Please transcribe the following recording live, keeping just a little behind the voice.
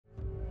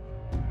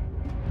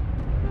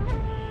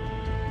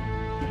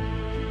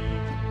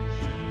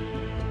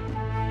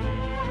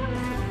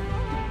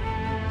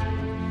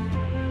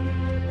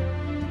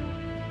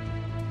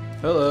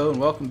Hello and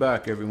welcome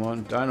back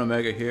everyone, Dino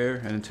Mega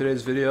here, and in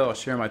today's video I'll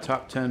share my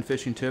top 10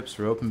 fishing tips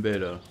for open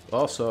beta.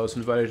 Also, I was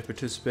invited to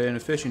participate in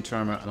a fishing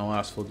tournament on the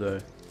last full day.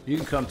 You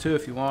can come too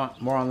if you want,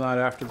 more on that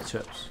after the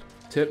tips.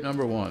 Tip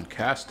number 1,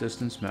 cast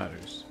distance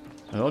matters.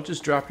 Now don't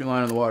just drop your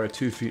line in the water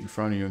 2 feet in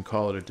front of you and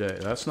call it a day.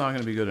 That's not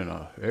going to be good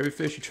enough. Every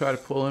fish you try to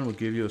pull in will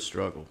give you a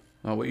struggle.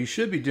 Now what you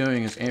should be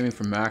doing is aiming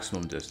for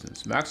maximum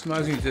distance.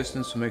 Maximizing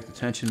distance will make the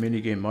tension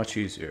minigame much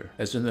easier,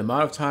 as in the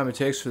amount of time it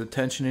takes for the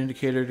tension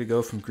indicator to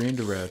go from green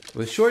to red.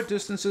 With short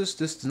distances,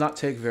 this does not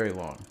take very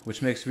long,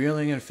 which makes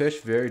reeling in fish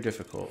very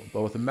difficult,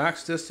 but with a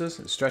max distance,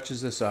 it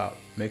stretches this out,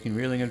 making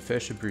reeling in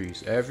fish a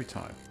breeze every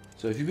time.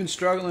 So if you've been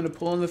struggling to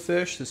pull in the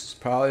fish, this is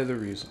probably the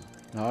reason.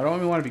 Now I don't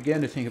even want to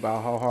begin to think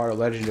about how hard a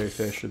legendary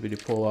fish should be to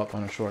pull up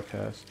on a short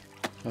cast.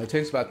 Now, it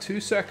takes about 2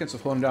 seconds of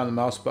holding down the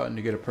mouse button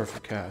to get a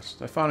perfect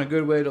cast. I found a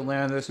good way to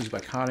land this is by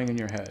counting in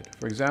your head.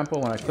 For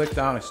example, when I click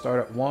down, I start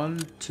at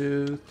 1,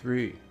 2,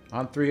 3.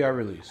 On 3, I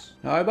release.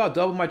 Now I about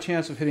doubled my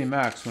chance of hitting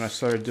max when I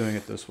started doing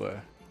it this way.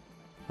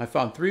 I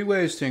found 3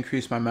 ways to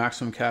increase my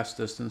maximum cast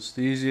distance,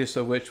 the easiest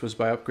of which was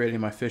by upgrading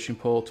my fishing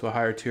pole to a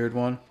higher tiered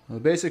one. Now,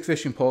 the basic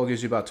fishing pole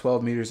gives you about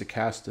 12 meters of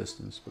cast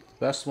distance, but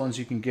the best ones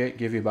you can get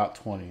give you about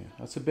 20.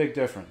 That's a big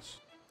difference.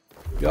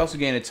 You also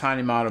gain a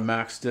tiny amount of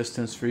max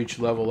distance for each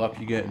level up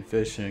you get in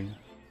fishing.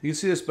 You can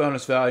see this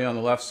bonus value on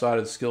the left side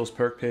of the skills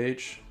perk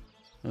page,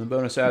 and the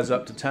bonus adds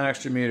up to 10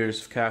 extra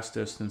meters of cast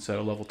distance at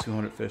a level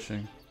 200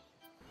 fishing.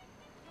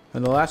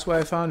 And the last way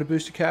I found to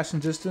boost your casting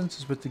distance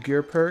is with the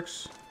gear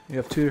perks. You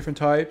have 2 different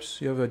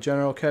types. You have a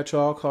general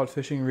catch-all called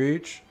Fishing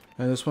Reach,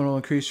 and this one will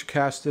increase your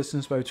cast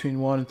distance by between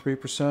 1 and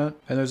 3%.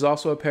 And there's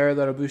also a pair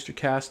that'll boost your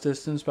cast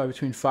distance by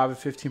between 5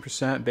 and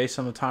 15% based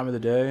on the time of the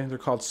day. They're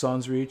called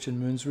Sun's Reach and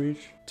Moon's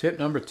Reach. Tip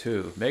number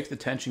 2, make the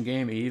tension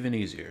game even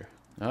easier.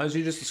 Now as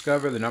you just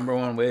discovered, the number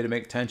 1 way to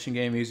make tension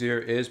game easier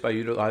is by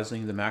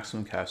utilizing the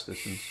maximum cast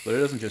distance, but it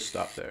doesn't just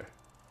stop there.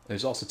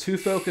 There's also 2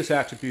 focus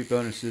attribute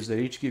bonuses that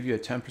each give you a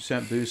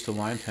 10% boost to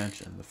line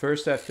tension. The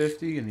first at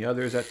 50 and the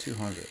other is at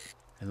 200.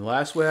 And the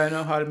last way I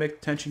know how to make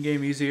the tension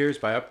game easier is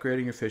by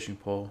upgrading your fishing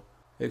pole.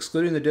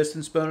 Excluding the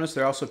distance bonus,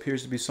 there also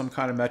appears to be some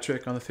kind of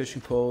metric on the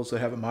fishing poles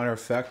that have a minor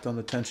effect on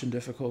the tension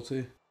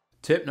difficulty.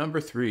 Tip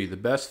number 3, the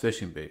best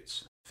fishing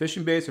baits.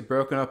 Fishing baits are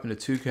broken up into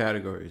 2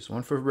 categories,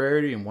 one for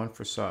rarity and one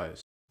for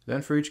size.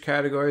 Then for each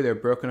category, they're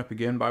broken up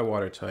again by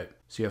water type.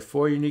 So you have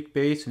 4 unique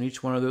baits, and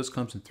each one of those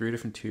comes in 3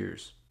 different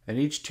tiers. And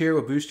each tier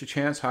will boost your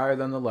chance higher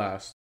than the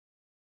last.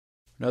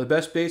 Now the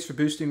best baits for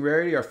boosting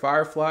rarity are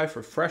Firefly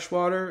for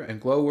freshwater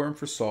and Glowworm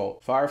for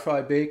salt.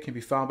 Firefly bait can be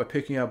found by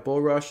picking up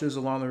bulrushes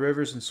along the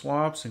rivers and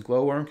swamps, and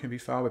Glowworm can be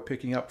found by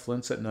picking up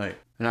flints at night.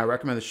 And I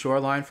recommend the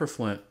Shoreline for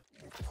flint.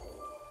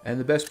 And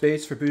the best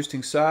baits for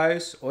boosting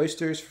size,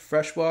 oysters for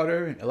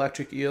freshwater and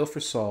electric eel for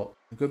salt.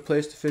 A good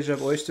place to fish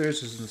up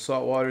oysters is in the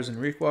salt waters and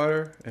reef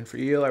water, and for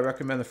eel I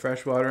recommend the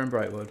freshwater in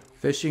Brightwood.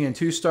 Fishing in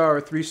 2-star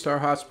or 3-star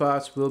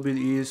hotspots will be the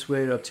easiest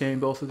way to obtain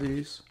both of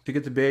these. To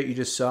get the bait, you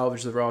just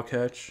salvage the raw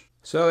catch.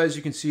 So as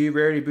you can see,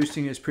 rarity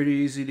boosting is pretty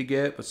easy to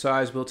get, but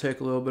size will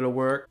take a little bit of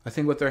work. I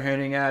think what they're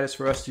hinting at is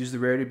for us to use the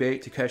rarity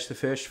bait to catch the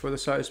fish for the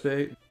size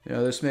bait. You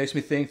know, this makes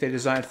me think they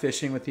designed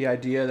fishing with the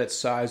idea that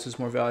size is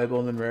more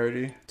valuable than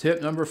rarity. Tip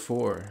number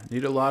 4,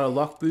 need a lot of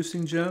luck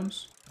boosting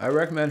gems? I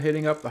recommend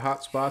hitting up the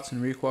hot spots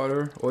in reef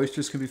water.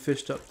 Oysters can be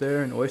fished up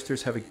there, and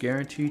oysters have a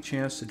guaranteed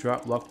chance to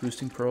drop luck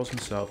boosting pearls and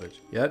salvage.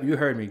 Yep, you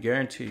heard me,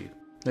 guaranteed.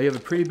 Now you have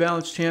a pretty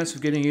balanced chance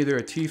of getting either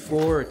a T4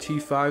 or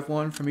T5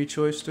 one from each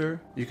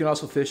oyster. You can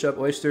also fish up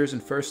oysters in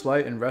First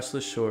Light and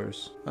Restless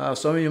Shores.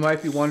 Some of you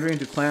might be wondering,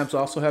 do clams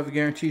also have a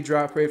guaranteed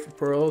drop rate for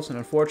pearls? And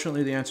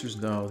unfortunately the answer is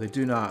no, they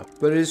do not.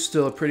 But it is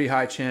still a pretty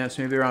high chance,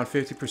 maybe around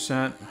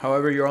 50%.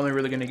 However, you're only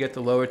really going to get the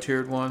lower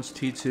tiered ones,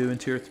 T2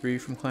 and Tier 3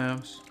 from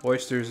clams.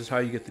 Oysters is how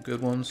you get the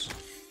good ones.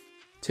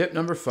 Tip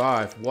number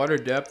 5, water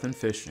depth and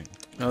fishing.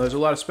 Now there's a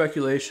lot of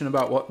speculation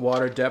about what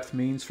water depth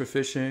means for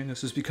fishing.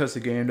 This is because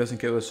the game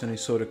doesn't give us any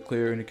sort of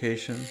clear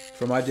indication.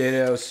 From my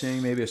data I was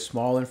seeing maybe a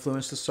small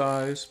influence to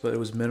size, but it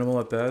was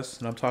minimal at best,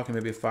 and I'm talking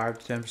maybe a 5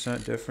 to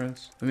 10%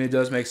 difference. I mean, it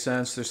does make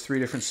sense, there's 3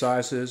 different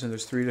sizes and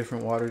there's 3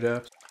 different water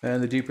depths,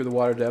 and the deeper the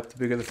water depth, the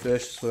bigger the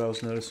fish, is what I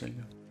was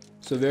noticing.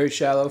 So very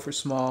shallow for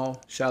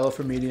small, shallow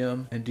for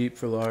medium, and deep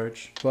for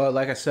large. But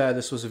like I said,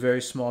 this was a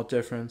very small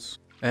difference.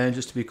 And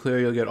just to be clear,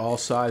 you'll get all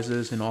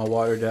sizes and all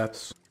water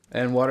depths.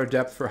 And water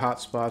depth for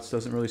hotspots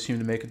doesn't really seem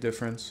to make a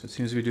difference. It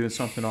seems to be doing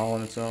something all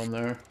on its own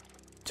there.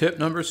 Tip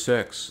number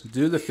 6,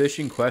 do the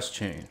fishing quest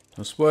chain.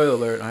 Now spoiler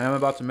alert, I am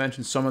about to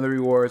mention some of the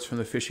rewards from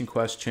the fishing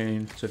quest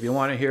chain. So if you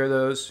want to hear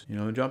those,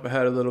 jump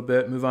ahead a little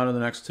bit, move on to the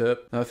next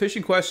tip. Now the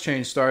fishing quest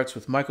chain starts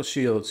with Michael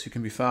Shields, who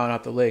can be found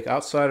at the lake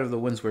outside of the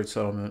Windsward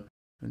settlement.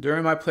 And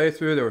during my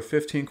playthrough, there were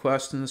 15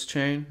 quests in this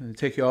chain, and they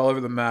take you all over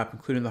the map,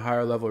 including the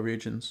higher level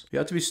regions. You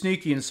have to be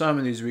sneaky in some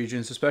of these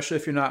regions, especially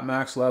if you're not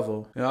max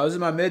level. I was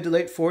in my mid to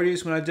late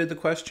 40s when I did the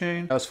quest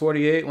chain. I was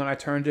 48 when I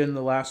turned in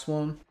the last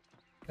one.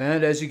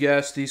 And as you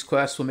guessed, these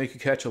quests will make you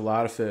catch a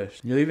lot of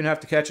fish. You'll even have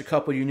to catch a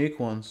couple unique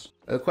ones.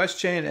 The quest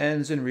chain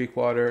ends in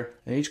Reekwater,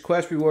 and each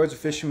quest rewards a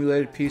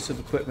fishing-related piece of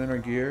equipment or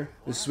gear.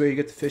 This is where you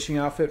get the fishing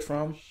outfit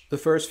from. The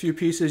first few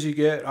pieces you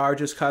get are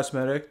just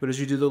cosmetic, but as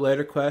you do the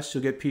later quests,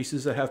 you'll get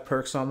pieces that have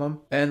perks on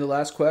them. And the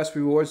last quest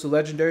rewards the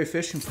legendary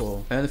fishing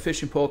pole. And the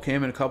fishing pole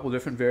came in a couple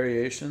different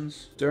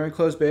variations. During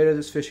closed beta,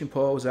 this fishing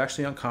pole was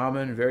actually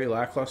uncommon and very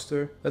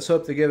lackluster. Let's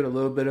hope they give it a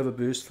little bit of a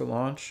boost for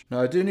launch.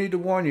 Now, I do need to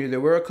warn you,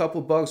 there were a couple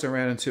bugs I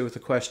ran into with the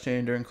quest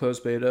chain during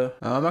closed beta.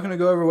 I'm not going to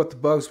go over what the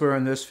bugs were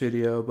in this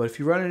video, but if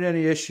you run into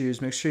any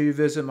issues, make sure you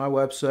visit my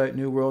website,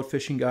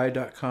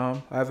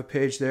 newworldfishingguide.com. I have a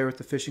page there with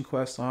the fishing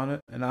quests on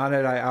it, and on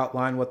it I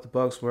outline what the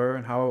bugs were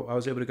and how I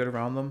was able to get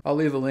around them. I'll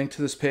leave a link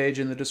to this page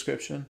in the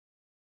description.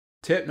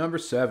 Tip number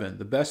 7,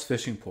 the best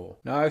fishing pole.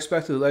 Now, I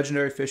expected the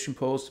legendary fishing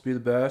poles to be the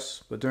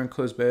best, but during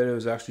closed beta it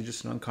was actually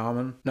just an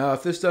uncommon. Now,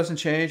 if this doesn't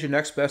change, your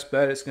next best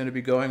bet is going to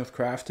be going with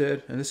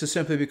crafted, and this is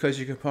simply because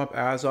you can pump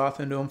Azoth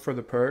into them for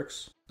the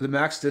perks. The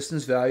max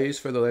distance values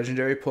for the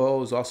legendary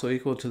pole is also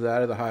equal to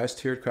that of the highest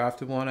tiered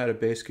crafted one at a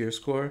base gear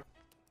score.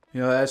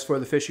 As for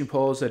the fishing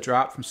poles that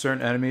drop from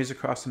certain enemies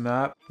across the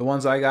map, the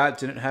ones I got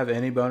didn't have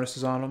any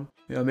bonuses on them.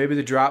 Maybe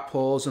the drop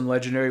poles in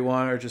Legendary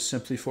 1 are just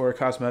simply for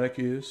cosmetic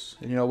use.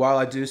 And while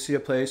I do see a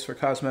place for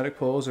cosmetic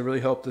poles, I really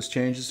hope this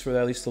changes for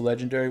at least the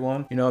Legendary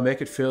one.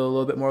 Make it feel a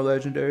little bit more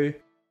legendary.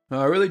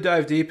 I really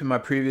dive deep in my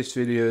previous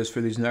videos for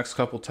these next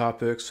couple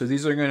topics, so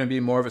these are going to be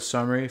more of a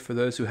summary for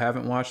those who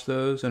haven't watched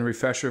those and a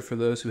refresher for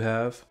those who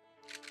have.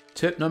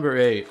 Tip number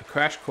 8, a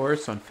crash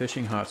course on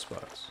fishing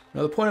hotspots.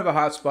 Now, the point of a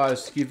hotspot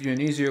is to give you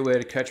an easier way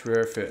to catch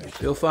rare fish.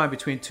 You'll find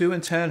between 2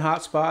 and 10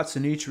 hotspots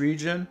in each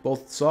region,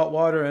 both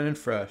saltwater and in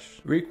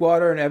fresh.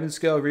 Reekwater and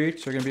Evanscale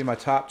Reach are going to be my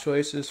top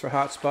choices for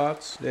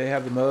hotspots. They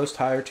have the most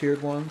higher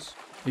tiered ones.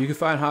 You can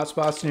find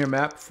hotspots in your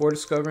map before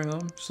discovering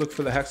them. Just look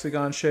for the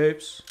hexagon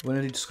shapes.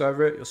 When you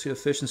discover it, you'll see a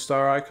fish and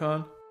star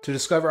icon. To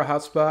discover a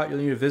hotspot, you'll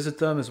need to visit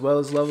them as well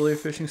as level your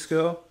fishing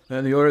skill.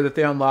 And the order that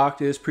they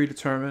unlocked is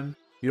predetermined.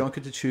 You don't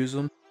get to choose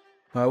them.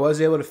 I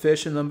was able to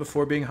fish in them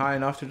before being high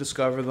enough to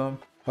discover them.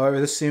 However,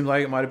 this seemed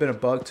like it might have been a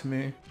bug to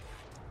me.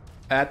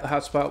 At the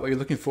hotspot, what you're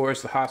looking for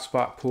is the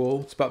hotspot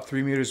pool. It's about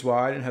 3 meters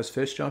wide and has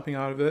fish jumping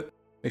out of it.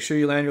 Make sure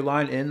you land your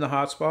line in the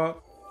hotspot.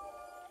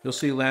 You'll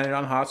see landed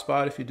on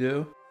hotspot if you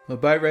do. The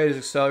bite rate is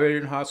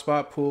accelerated in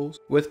hotspot pools.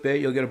 With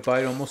bait, you'll get a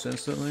bite almost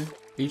instantly.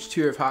 Each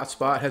tier of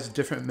hotspot has a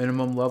different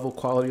minimum level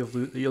quality of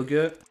loot that you'll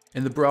get.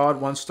 In the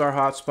broad 1-star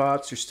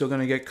hotspots, you're still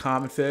going to get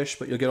common fish,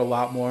 but you'll get a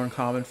lot more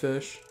uncommon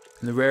fish.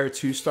 In the rare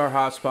 2-star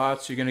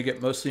hotspots, you're going to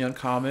get mostly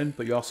uncommon,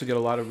 but you also get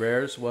a lot of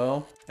rare as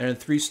well. And in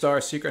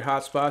 3-star secret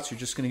hotspots, you're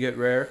just going to get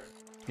rare.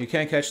 You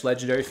can catch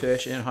legendary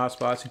fish in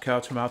hotspots and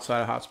catch them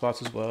outside of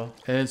hotspots as well.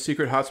 And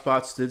secret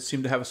hotspots did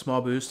seem to have a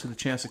small boost to the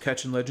chance of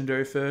catching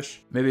legendary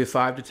fish, maybe a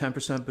 5 to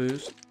 10%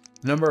 boost.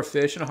 The number of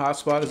fish in a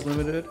hotspot is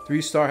limited.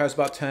 3-star has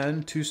about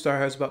 10, 2-star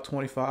has about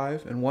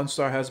 25, and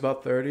 1-star has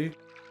about 30.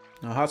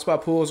 Now,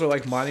 hotspot pools are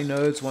like mining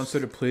nodes. Once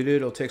they're depleted,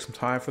 it'll take some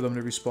time for them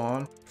to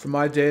respawn. From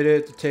my data,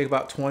 it'll take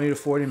about 20 to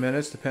 40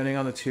 minutes depending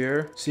on the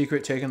tier,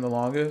 secret taking the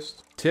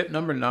longest. Tip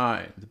number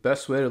 9, the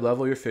best way to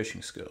level your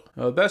fishing skill.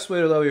 Now, the best way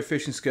to level your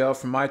fishing skill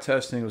from my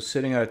testing was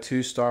sitting at a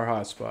 2-star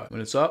hotspot.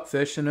 When it's up,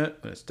 fish in it.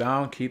 When it's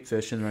down, keep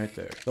fishing right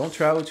there. Don't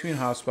travel between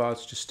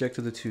hotspots, just stick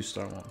to the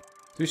 2-star one.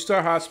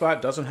 3-star hotspot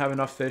doesn't have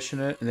enough fish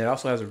in it, and it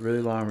also has a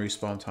really long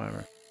respawn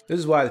timer. This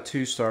is why the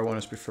 2-star one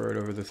is preferred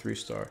over the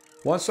 3-star.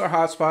 1-star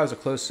hotspot is a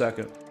close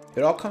second.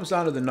 It all comes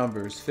down to the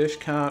numbers: fish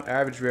count,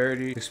 average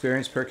rarity,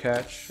 experience per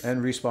catch,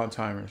 and respawn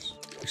timers.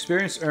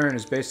 Experience earned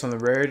is based on the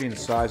rarity and the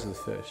size of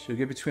the fish. You'll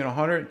get between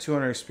 100 and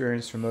 200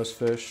 experience for most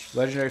fish.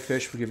 Legendary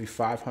fish will give you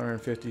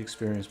 550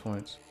 experience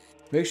points.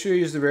 Make sure you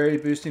use the rarity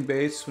boosting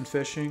baits when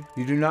fishing.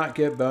 You do not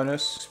get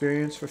bonus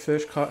experience for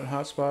fish caught in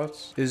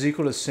hotspots. It is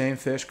equal to the same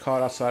fish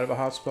caught outside of a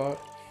hotspot.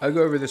 I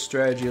go over this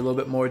strategy a little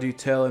bit more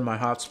detail in my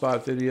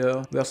hotspot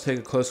video. We also take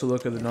a closer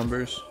look at the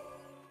numbers.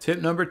 Tip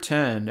number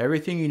 10,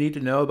 everything you need to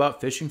know about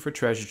fishing for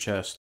treasure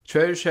chests.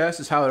 Treasure chest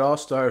is how it all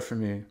started for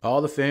me.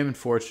 All the fame and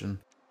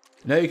fortune.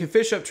 Now, you can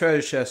fish up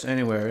treasure chests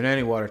anywhere, in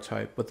any water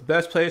type, but the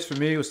best place for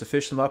me was to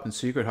fish them up in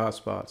secret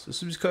hotspots.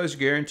 This is because you're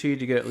guaranteed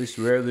to get at least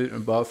rare loot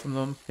and above from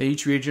them. And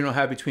each region will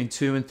have between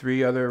 2 and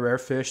 3 other rare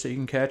fish that you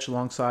can catch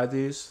alongside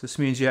these. This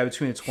means you have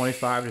between a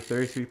 25 to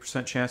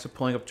 33% chance of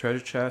pulling up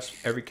treasure chests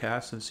every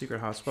cast in a secret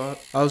hotspot.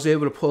 I was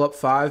able to pull up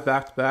 5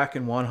 back-to-back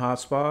in one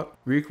hotspot.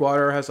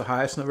 Reekwater has the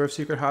highest number of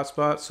secret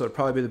hotspots, so it'd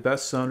probably be the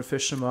best zone to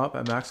fish them up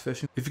at max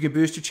fishing. If you can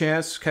boost your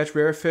chance to catch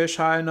rare fish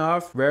high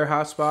enough, rare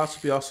hotspots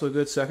would be also a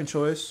good second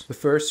choice. The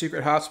first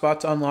secret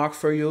hotspot to unlock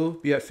for you will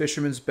be at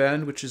Fisherman's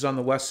Bend, which is on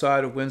the west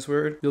side of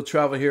Windsward. You'll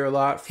travel here a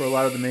lot for a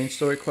lot of the main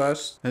story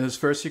quests. And this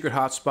first secret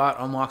hotspot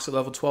unlocks a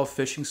level 12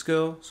 fishing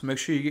skill, so make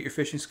sure you get your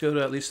fishing skill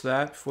to at least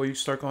that before you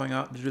start going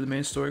out to do the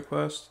main story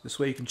quest. This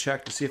way you can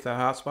check to see if that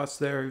hotspot's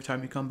there every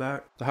time you come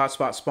back. The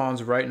hotspot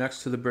spawns right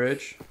next to the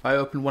bridge. I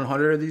opened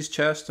 100 of these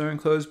chests during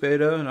closed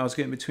beta, and I was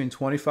getting between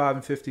 25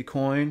 and 50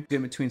 coin,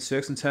 getting between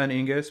 6 and 10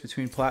 ingots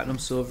between platinum,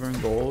 silver, and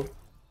gold.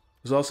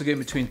 I was also getting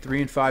between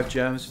 3 and 5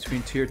 gems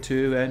between tier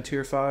 2 and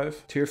tier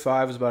 5. Tier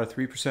 5 was about a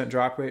 3%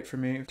 drop rate for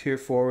me. Tier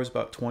 4 was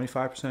about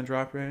 25%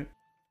 drop rate.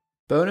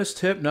 Bonus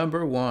tip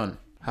number 1.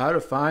 How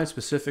to find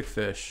specific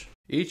fish.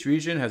 Each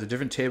region has a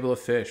different table of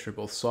fish for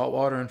both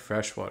saltwater and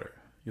freshwater.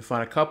 You'll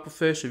find a couple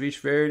fish of each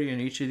variety in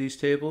each of these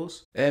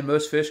tables, and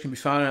most fish can be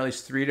found in at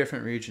least 3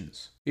 different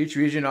regions. Each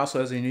region also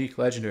has a unique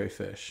legendary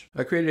fish.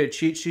 I created a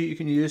cheat sheet you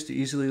can use to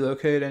easily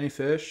locate any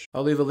fish.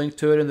 I'll leave a link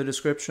to it in the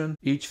description.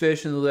 Each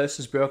fish in the list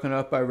is broken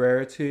up by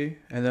rarity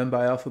and then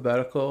by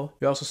alphabetical.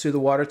 You also see the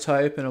water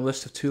type and a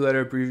list of 2-letter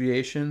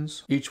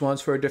abbreviations. Each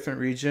one's for a different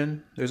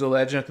region. There's a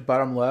legend at the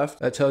bottom left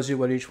that tells you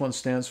what each one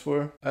stands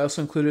for. I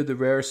also included the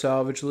rare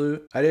salvage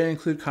loot. I didn't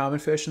include common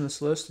fish in this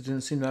list. It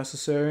didn't seem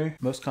necessary.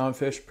 Most common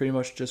fish are pretty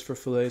much just for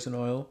fillets and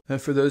oil. And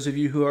for those of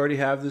you who already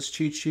have this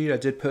cheat sheet, I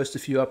did post a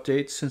few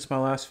updates since my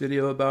last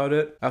video about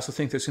it. I also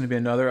think there's going to be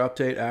another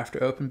update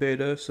after open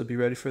beta, so be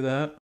ready for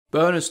that.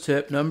 Bonus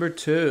tip number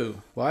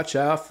 2. Watch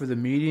out for the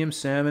medium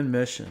salmon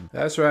mission.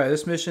 That's right,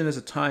 this mission is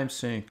a time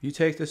sink. You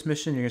take this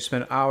mission, you're going to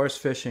spend hours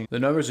fishing. The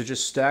numbers are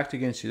just stacked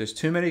against you. There's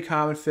too many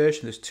common fish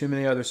and there's too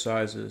many other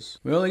sizes.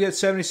 We only get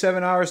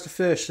 77 hours to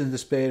fish in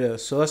this beta,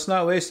 so let's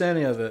not waste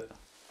any of it.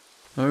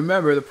 Now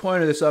remember, the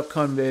point of this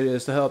upcoming beta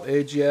is to help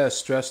AGS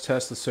stress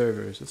test the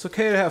servers. It's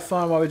okay to have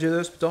fun while we do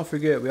this, but don't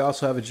forget, we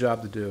also have a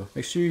job to do.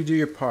 Make sure you do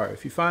your part.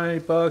 If you find any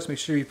bugs, make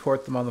sure you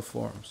report them on the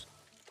forums.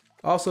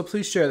 Also,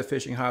 please share the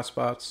fishing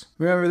hotspots.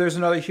 Remember, there's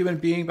another human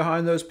being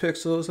behind those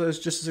pixels that is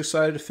just as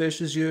excited to fish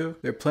as you.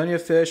 There are plenty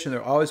of fish, and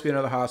there will always be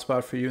another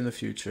hotspot for you in the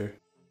future.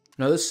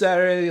 Now this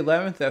Saturday the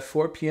 11th at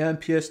 4 p.m.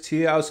 PST,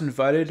 I was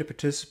invited to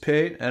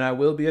participate, and I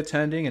will be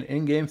attending an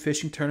in-game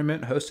fishing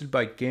tournament hosted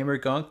by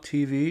GamerGunk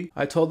TV.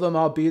 I told them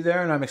I'll be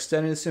there, and I'm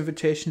extending this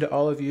invitation to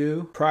all of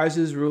you.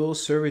 Prizes,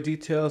 rules, server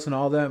details, and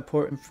all that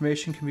important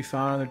information can be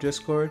found on their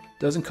Discord. It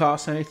doesn't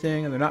cost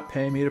anything, and they're not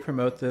paying me to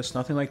promote this,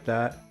 nothing like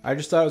that. I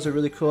just thought it was a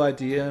really cool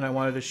idea, and I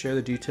wanted to share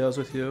the details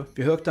with you. If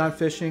you're hooked on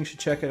fishing, you should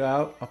check it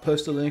out. I'll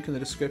post a link in the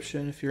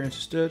description if you're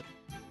interested.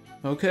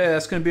 Okay,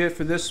 that's going to be it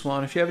for this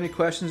one. If you have any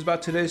questions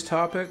about today's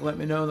topic, let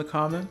me know in the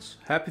comments.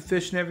 Happy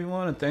fishing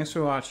everyone, and thanks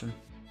for watching.